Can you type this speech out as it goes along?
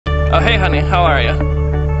Oh, hey honey, how are you?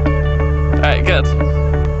 Alright, good.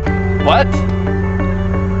 What?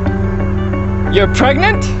 You're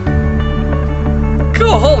pregnant?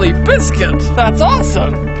 Cool, holy biscuit! That's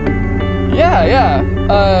awesome! Yeah, yeah,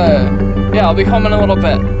 I'll be home in a little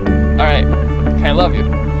bit. Alright, okay, I love you.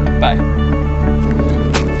 Bye.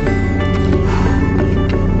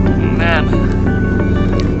 Man,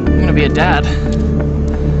 I'm gonna be a dad.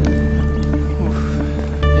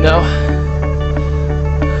 You know,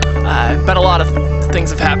 I bet a lot of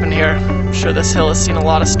things have happened here. I'm sure this hill has seen a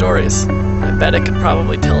lot of stories. I bet it could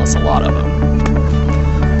probably tell us a lot of them.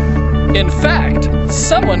 In fact,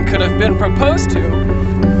 someone could have been proposed to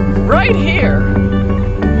right here.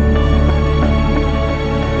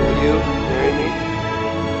 Will you marry me?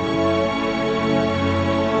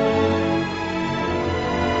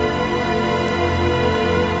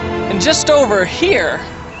 And just over here,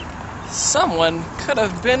 someone could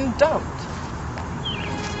have been dumped.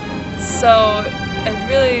 So, I'd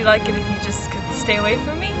really like it if you just could stay away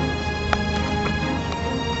from me.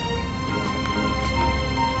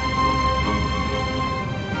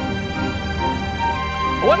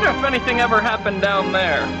 I wonder if anything ever happened down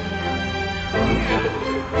there.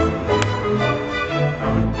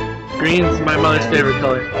 Green's my mother's favorite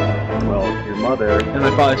color. Well, your mother... And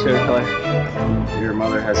my father's favorite color. Your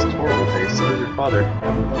mother has such horrible taste, so does your father.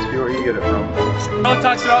 Must be where you get it from. No one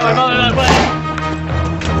talks about my mother that way.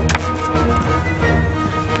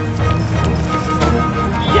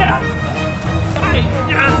 Yeah!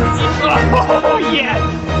 Yes! Oh, yes!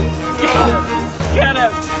 Yes! Get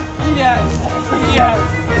him! Yes! Yes!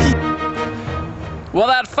 Well,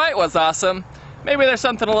 that fight was awesome. Maybe there's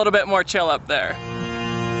something a little bit more chill up there.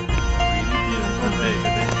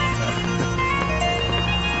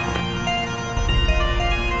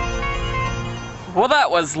 Well, that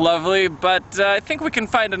was lovely, but I think we can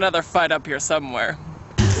find another fight up here somewhere.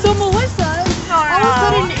 So Melissa, all of a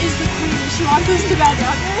sudden is the queen and she wants us to bow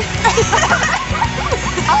down to her.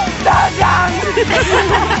 Bow down!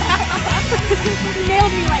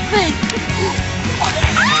 Nailed me like this.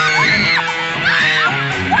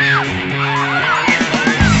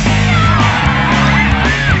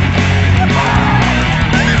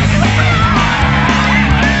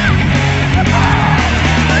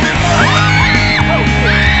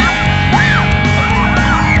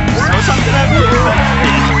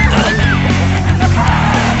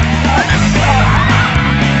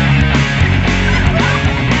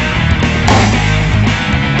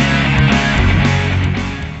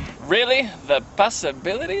 Really, the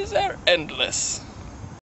possibilities are endless.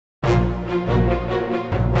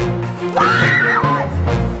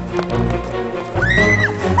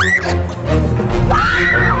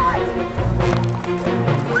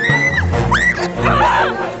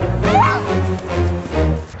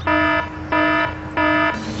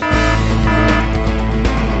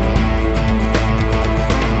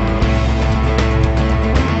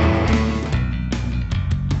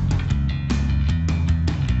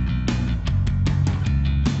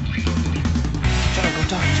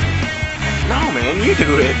 No, man, you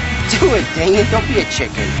do it. Do it, dang it. Don't be a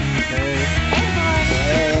chicken. Hey.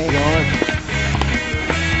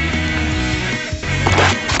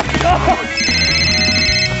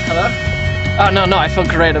 Hello? Oh, no, I feel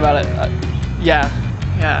great about it. Yeah.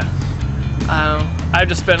 I've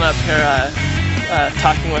just been up here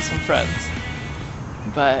talking with some friends.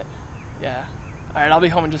 But, yeah. Alright, I'll be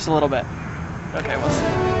home in just a little bit. Okay, we'll see.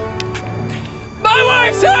 My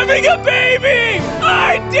wife's having a baby!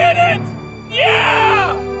 I did it!